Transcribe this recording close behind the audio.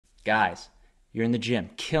Guys, you're in the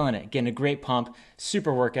gym, killing it, getting a great pump,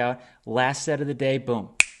 super workout. Last set of the day, boom,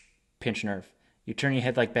 pinch nerve. You turn your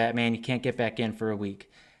head like Batman, you can't get back in for a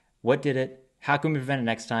week. What did it? How can we prevent it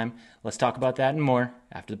next time? Let's talk about that and more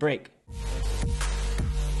after the break.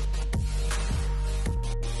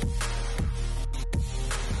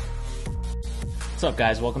 What's up,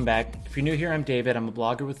 guys? Welcome back. If you're new here, I'm David. I'm a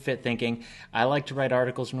blogger with Fit Thinking. I like to write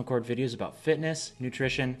articles and record videos about fitness,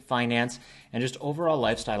 nutrition, finance, and just overall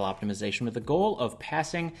lifestyle optimization with the goal of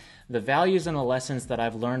passing the values and the lessons that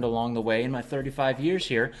I've learned along the way in my 35 years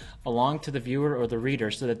here along to the viewer or the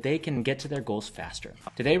reader so that they can get to their goals faster.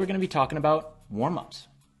 Today, we're going to be talking about warm-ups,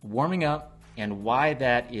 warming up, and why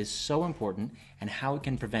that is so important and how it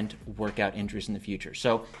can prevent workout injuries in the future.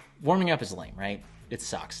 So warming up is lame, right? It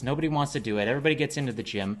sucks. Nobody wants to do it. Everybody gets into the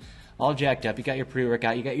gym all jacked up. You got your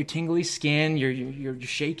pre-workout, you got your tingly skin, you're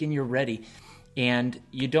shaking, you're ready. And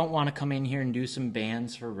you don't want to come in here and do some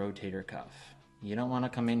bands for rotator cuff. You don't want to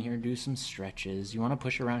come in here and do some stretches. You want to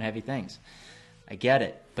push around heavy things. I get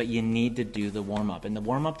it, but you need to do the warm-up. And the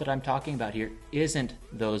warm-up that I'm talking about here isn't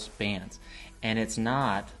those bands. And it's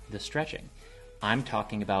not the stretching. I'm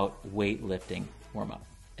talking about weightlifting warm-up.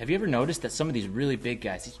 Have you ever noticed that some of these really big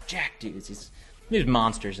guys, these jack dudes, these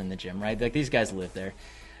monsters in the gym, right? Like, these guys live there.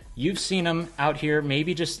 You've seen them out here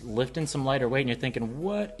maybe just lifting some lighter weight and you're thinking,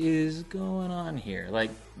 what is going on here?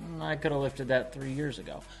 Like, I could have lifted that 3 years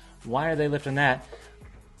ago. Why are they lifting that?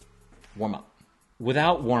 Warm up.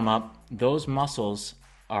 Without warm up, those muscles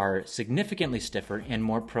are significantly stiffer and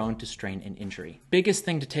more prone to strain and injury. Biggest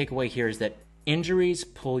thing to take away here is that injuries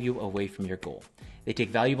pull you away from your goal. They take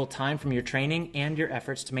valuable time from your training and your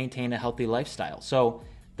efforts to maintain a healthy lifestyle. So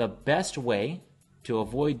the best way to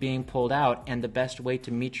avoid being pulled out and the best way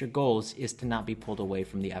to meet your goals is to not be pulled away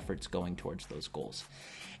from the efforts going towards those goals.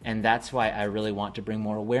 And that's why I really want to bring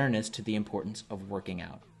more awareness to the importance of working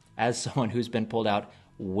out. As someone who's been pulled out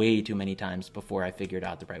way too many times before I figured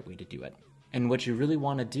out the right way to do it. And what you really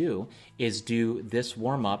want to do is do this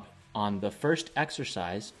warm-up on the first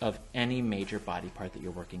exercise of any major body part that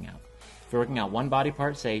you're working out. If you're working out one body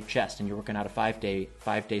part, say chest, and you're working out a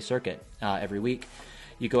five-day circuit every week,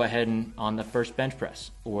 you go ahead and on the first bench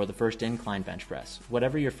press or the first incline bench press,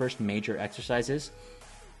 whatever your first major exercise is,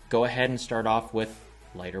 go ahead and start off with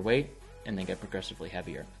lighter weight and then get progressively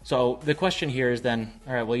heavier. So the question here is then,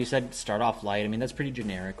 all right, well, you said start off light. I mean, that's pretty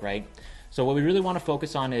generic, right? So what we really want to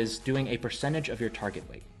focus on is doing a percentage of your target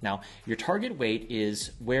weight. Now, your target weight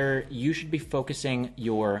is where you should be focusing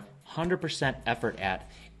your 100% effort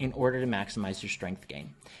at in order to maximize your strength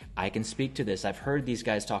gain. I can speak to this. I've heard these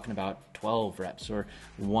guys talking about 12 reps or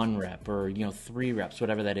 1 rep or 3 reps,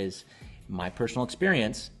 whatever that is. My personal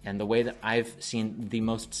experience and the way that I've seen the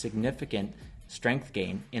most significant strength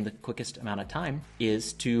gain in the quickest amount of time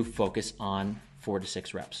is to focus on 4 to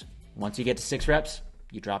 6 reps. Once you get to 6 reps,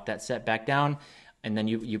 you drop that set back down and then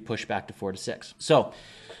you push back to 4 to 6. So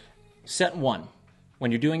set 1. When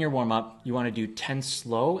you're doing your warm-up, you want to do 10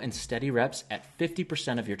 slow and steady reps at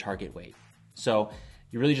 50% of your target weight. So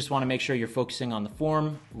you really just want to make sure you're focusing on the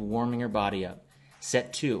form, warming your body up.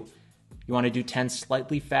 Set 2, you want to do 10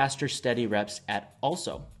 slightly faster steady reps at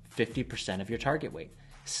also 50% of your target weight.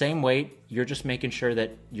 Same weight, you're just making sure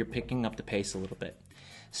that you're picking up the pace a little bit.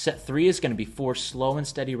 Set 3 is going to be 4 slow and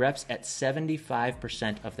steady reps at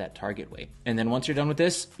 75% of that target weight. And then once you're done with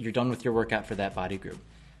this, you're done with your workout for that body group.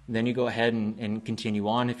 Then you go ahead and continue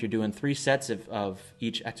on. If you're doing 3 sets of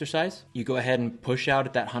each exercise, you go ahead and push out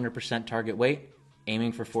at that 100% target weight,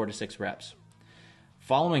 aiming for 4 to 6 reps.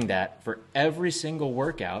 Following that, for every single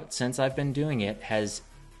workout since I've been doing it, has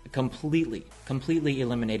completely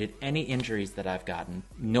eliminated any injuries that I've gotten.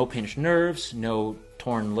 No pinched nerves, no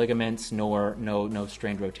torn ligaments, no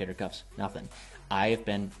strained rotator cuffs, nothing. I have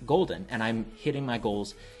been golden, and I'm hitting my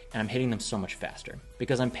goals, and I'm hitting them so much faster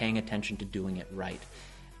because I'm paying attention to doing it right.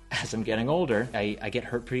 As I'm getting older, I get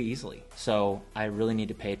hurt pretty easily. So I really need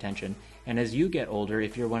to pay attention. And as you get older,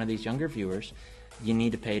 if you're one of these younger viewers, you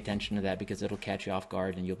need to pay attention to that because it'll catch you off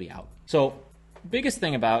guard and you'll be out. So biggest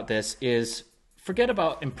thing about this is forget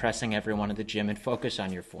about impressing everyone at the gym and focus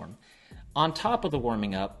on your form. On top of the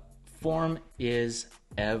warming up, form is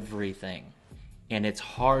everything. And it's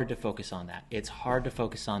hard to focus on that. It's hard to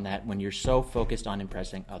focus on that when you're so focused on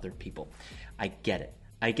impressing other people. I get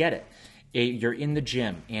it. You're in the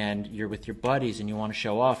gym and you're with your buddies and you want to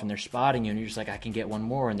show off and they're spotting you and you're just like, I can get one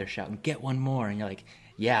more, and they're shouting, get one more. And you're like,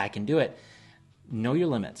 yeah, I can do it. Know your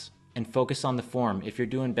limits and focus on the form. If you're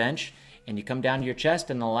doing bench and you come down to your chest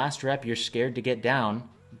and the last rep you're scared to get down,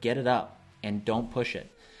 get it up and don't push it.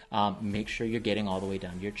 Make sure you're getting all the way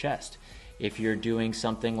down to your chest. If you're doing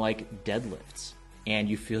something like deadlifts and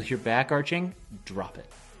you feel your back arching, drop it.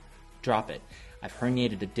 Drop it. I've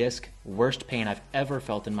herniated a disc, worst pain I've ever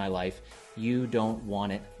felt in my life. You don't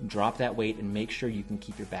want it. Drop that weight and make sure you can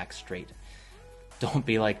keep your back straight. Don't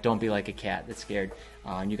be like a cat that's scared.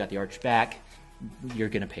 And you got the arched back. You're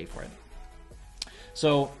gonna pay for it.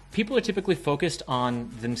 So people are typically focused on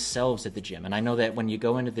themselves at the gym. And I know that when you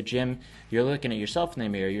go into the gym, you're looking at yourself in the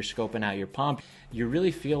mirror, you're scoping out your pump, you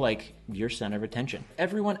really feel like you're center of attention.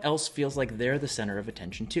 Everyone else feels like they're the center of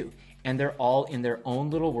attention too. And they're all in their own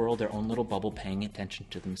little world, their own little bubble, paying attention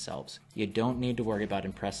to themselves. You don't need to worry about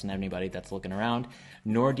impressing anybody that's looking around,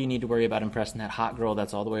 nor do you need to worry about impressing that hot girl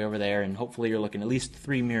that's all the way over there, and hopefully you're looking at least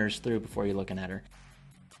 3 mirrors through before you're looking at her.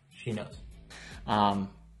 She knows.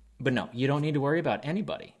 But no, you don't need to worry about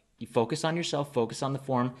anybody. You focus on yourself, focus on the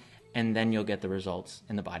form, and then you'll get the results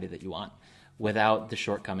in the body that you want without the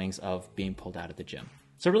shortcomings of being pulled out of the gym.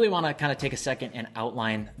 So I really want to kind of take a second and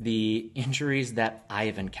outline the injuries that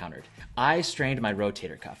I've encountered. I strained my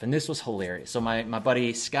rotator cuff, and this was hilarious. So my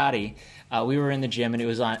buddy Scotty, we were in the gym, and it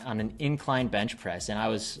was on an incline bench press, and I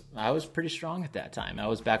was pretty strong at that time. I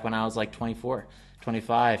was back when I was like 24,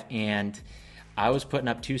 25, and I was putting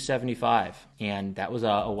up 275, and that was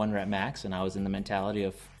a 1 rep max, and I was in the mentality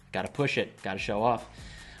of got to push it, got to show off,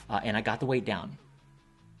 and I got the weight down,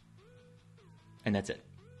 and that's it.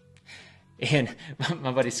 And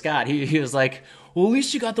my buddy Scott, he was like, well, at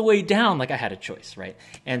least you got the weight down. Like I had a choice, right?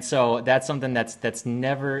 And so that's something that's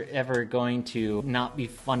never, ever going to not be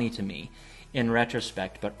funny to me in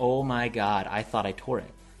retrospect. But oh my God, I thought I tore it.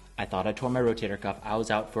 I thought I tore my rotator cuff. I was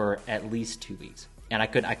out for at least 2 weeks. And I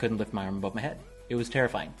couldn't lift my arm above my head. It was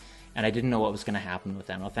terrifying. And I didn't know what was going to happen with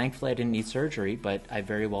that. Well, thankfully I didn't need surgery, but I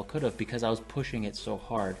very well could have because I was pushing it so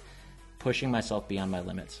hard, pushing myself beyond my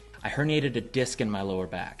limits. I herniated a disc in my lower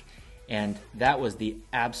back. And that was the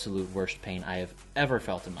absolute worst pain I have ever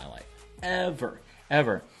felt in my life. Ever.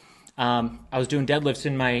 I was doing deadlifts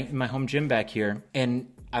in my home gym back here,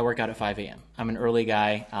 and I work out at 5 a.m. I'm an early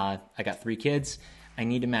guy. I got 3 kids. I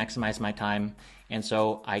need to maximize my time. And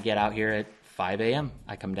so I get out here at 5 a.m.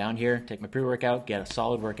 I come down here, take my pre-workout, get a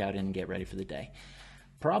solid workout in, and get ready for the day.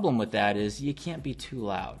 Problem with that is you can't be too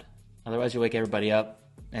loud. Otherwise you wake everybody up,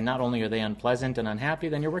 and not only are they unpleasant and unhappy,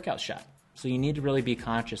 then your workout's shot. So you need to really be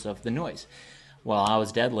conscious of the noise. Well, I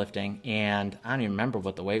was deadlifting, and I don't even remember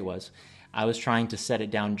what the weight was. I was trying to set it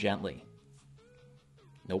down gently.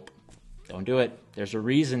 Nope, don't do it. There's a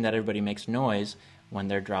reason that everybody makes noise when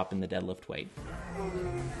they're dropping the deadlift weight.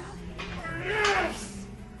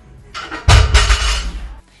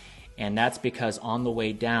 And that's because on the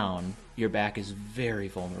way down, your back is very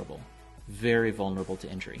vulnerable to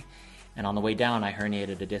injury. And on the way down, I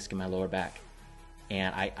herniated a disc in my lower back.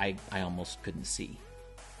 And I almost couldn't see.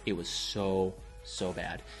 It was so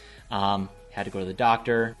bad. Had to go to the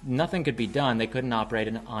doctor. Nothing could be done. They couldn't operate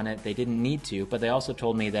on it. They didn't need to, but they also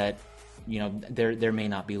told me that, you know, there may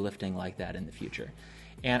not be lifting like that in the future.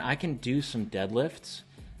 And I can do some deadlifts.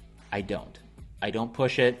 I don't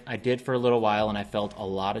push it. I did for a little while, and I felt a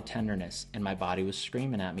lot of tenderness, and my body was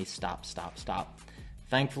screaming at me, stop.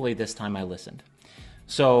 Thankfully, this time I listened.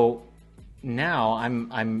 So now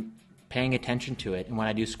I'm paying attention to it. And when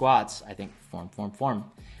I do squats, I think form.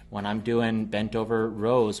 When I'm doing bent over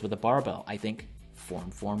rows with a barbell, I think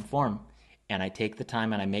form. And I take the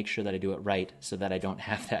time and I make sure that I do it right so that I don't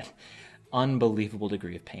have that unbelievable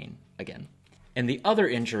degree of pain again. And the other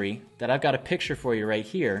injury that I've got a picture for you right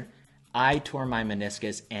here, I tore my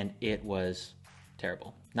meniscus and it was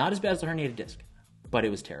terrible. Not as bad as the herniated disc, but it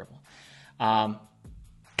was terrible. I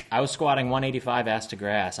was squatting 185 ass to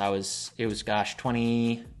grass. It was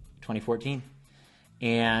 2014,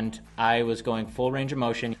 and I was going full range of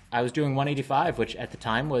motion. I was doing 185, which at the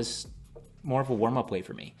time was more of a warm-up weight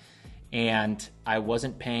for me, and I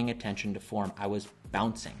wasn't paying attention to form. I was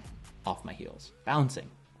bouncing off my heels. Bouncing.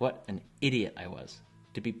 What an idiot I was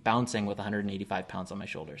to be bouncing with 185 pounds on my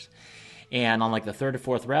shoulders. And on like the 3rd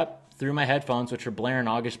or 4th rep, through my headphones, which were blaring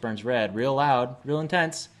August Burns Red, real loud, real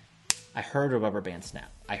intense, I heard a rubber band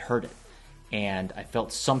snap. I heard it, and I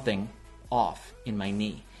felt something off in my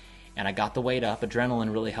knee. And I got the weight up.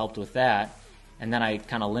 Adrenaline really helped with that. And then I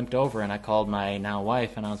kind of limped over and I called my now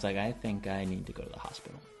wife and I was like, I think I need to go to the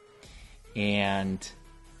hospital. And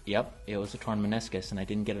yep, it was a torn meniscus, and I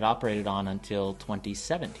didn't get it operated on until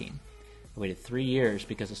 2017. I waited 3 years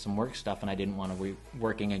because of some work stuff, and I didn't want to be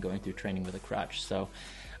working and going through training with a crutch. So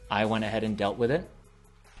I went ahead and dealt with it.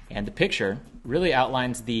 And the picture really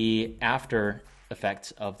outlines the after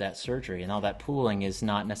effects of that surgery. And all that pooling is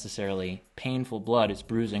not necessarily painful blood, it's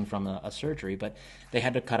bruising from a surgery, but they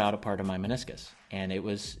had to cut out a part of my meniscus, and it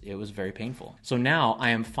was very painful. So now I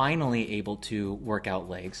am finally able to work out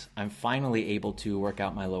legs. I'm finally able to work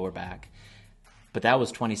out my lower back. But that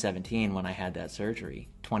was 2017 when I had that surgery,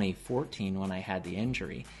 2014 when I had the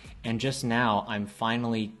injury. And just now, I'm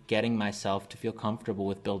finally getting myself to feel comfortable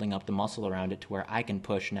with building up the muscle around it to where I can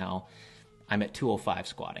push now. I'm at 205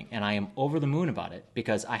 squatting, and I am over the moon about it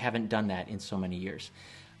because I haven't done that in so many years.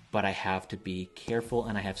 But I have to be careful,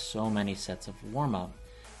 and I have so many sets of warm-up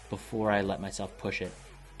before I let myself push it.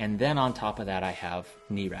 And then on top of that, I have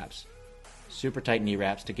knee wraps. Super tight knee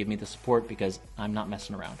wraps to give me the support because I'm not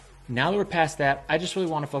messing around. Now that we're past that, I just really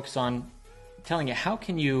want to focus on telling you how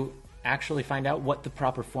can you actually find out what the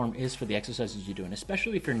proper form is for the exercises you do. And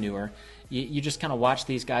especially if you're newer, you just kind of watch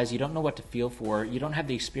these guys, you don't know what to feel for, you don't have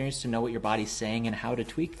the experience to know what your body's saying and how to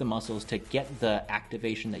tweak the muscles to get the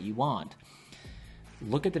activation that you want.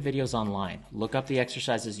 Look at the videos online. Look up the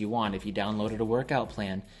exercises you want. If you downloaded a workout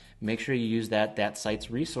plan, make sure you use that site's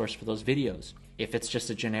resource for those videos. If it's just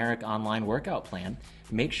a generic online workout plan,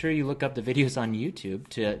 make sure you look up the videos on YouTube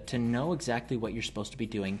to know exactly what you're supposed to be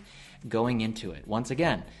doing going into it. Once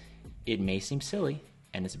again, it may seem silly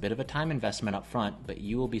and it's a bit of a time investment up front, but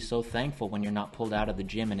you will be so thankful when you're not pulled out of the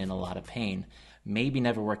gym and in a lot of pain. Maybe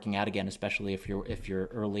never working out again, especially if you're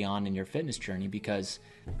early on in your fitness journey, because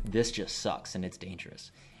this just sucks and it's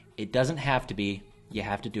dangerous. It doesn't have to be. You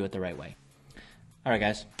have to do it the right way. All right,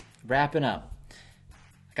 guys, wrapping up.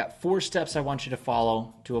 I got 4 steps I want you to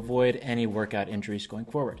follow to avoid any workout injuries going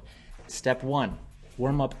forward. Step 1,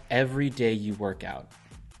 warm up every day you work out.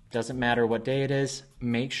 Doesn't matter what day it is,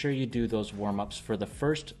 make sure you do those warm-ups for the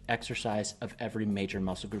first exercise of every major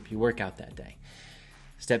muscle group you work out that day.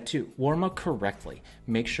 Step 2, warm up correctly.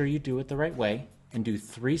 Make sure you do it the right way and do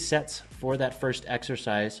 3 sets for that first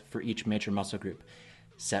exercise for each major muscle group.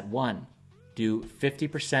 Set 1, do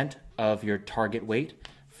 50% of your target weight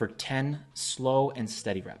for 10 slow and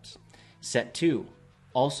steady reps. Set 2,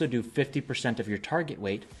 also do 50% of your target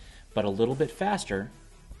weight, but a little bit faster,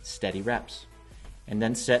 steady reps. And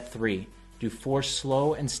then set 3, do 4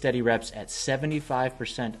 slow and steady reps at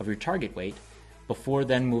 75% of your target weight before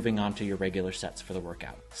then moving on to your regular sets for the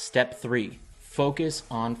workout. Step 3, focus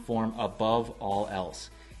on form above all else.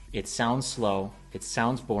 It sounds slow, it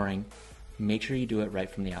sounds boring. Make sure you do it right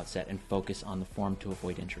from the outset and focus on the form to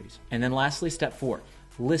avoid injuries. And then lastly, step 4,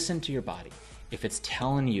 listen to your body. If it's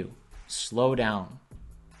telling you, slow down,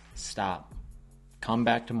 stop, come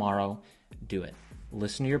back tomorrow, do it.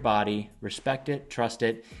 Listen to your body, respect it, trust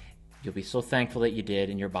it. You'll be so thankful that you did,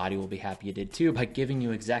 and your body will be happy you did too by giving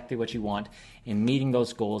you exactly what you want and meeting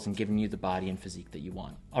those goals and giving you the body and physique that you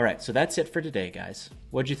want. All right, so that's it for today, guys.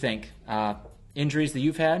 What'd you think? Injuries that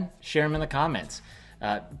you've had? Share them in the comments.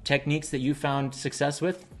 Techniques that you found success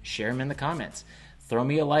with? Share them in the comments. Throw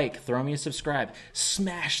me a like, throw me a subscribe,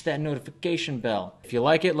 smash that notification bell. If you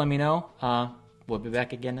like it, let me know. We'll be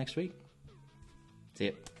back again next week. See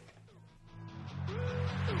ya.